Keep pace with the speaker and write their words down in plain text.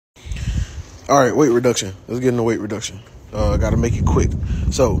All right, weight reduction. Let's get into weight reduction. Got to make it quick.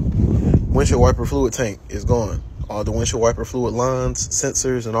 So, windshield wiper fluid tank is gone. All the windshield wiper fluid lines,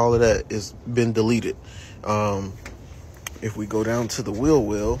 sensors, and all of that has been deleted. If we go down to the wheel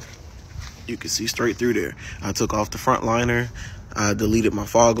well, you can see straight through there. I took off the front liner. I deleted my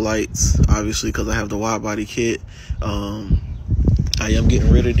fog lights, obviously, because I have the wide body kit. I am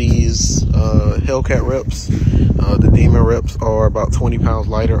getting rid of these Hellcat reps. The Demon reps are about 20 pounds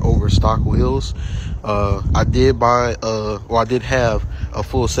lighter over stock wheels. I did buy, I did have a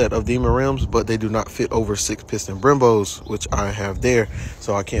full set of Demon rims, but they do not fit over 6-piston Brembos, which I have there,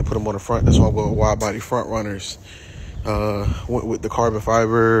 so I can't put them on the front. That's why I'm going with wide body front runners. Went with the carbon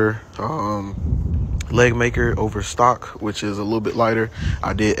fiber leg maker over stock, which is a little bit lighter.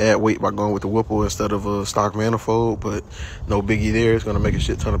 I did add weight by going with the Whipple instead of a stock manifold, but no biggie there. It's going to make a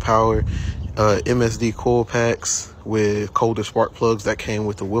shit ton of power. MSD coil packs with colder spark plugs that came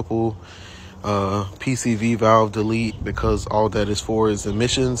with the Whipple. PCV valve delete, because all that is for is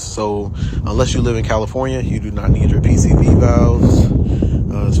emissions. So unless you live in California, you do not need your PCV valves.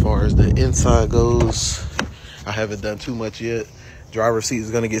 As far as the inside goes, I haven't done too much yet. Driver's seat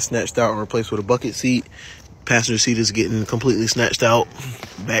is going to get snatched out and replaced with a bucket seat. Passenger seat is getting completely snatched out.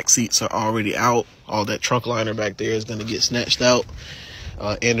 Back seats are already out. All that trunk liner back there is going to get snatched out.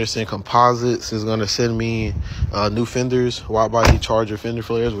 Anderson Composites is going to send me new fenders, wide body Charger fender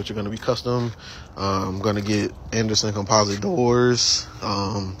flares, which are going to be custom. I'm going to get Anderson Composite doors.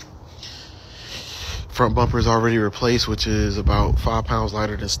 Front bumper is already replaced, which is about 5 pounds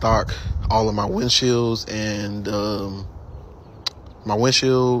lighter than stock. All of my windshields and my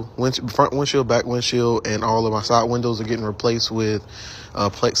front windshield, back windshield, and all of my side windows are getting replaced with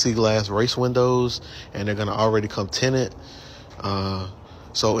plexiglass race windows, and they're going to already come tinted.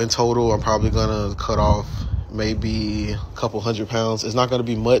 So in total, I'm probably going to cut off maybe a couple 100 pounds. It's not going to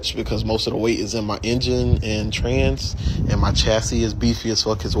be much because most of the weight is in my engine and trans, and my chassis is beefy as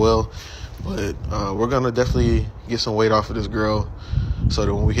fuck as well. But we're going to definitely get some weight off of this girl so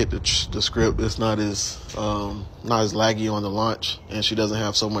that when we hit the script, it's not as laggy on the launch, and she doesn't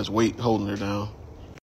have so much weight holding her down.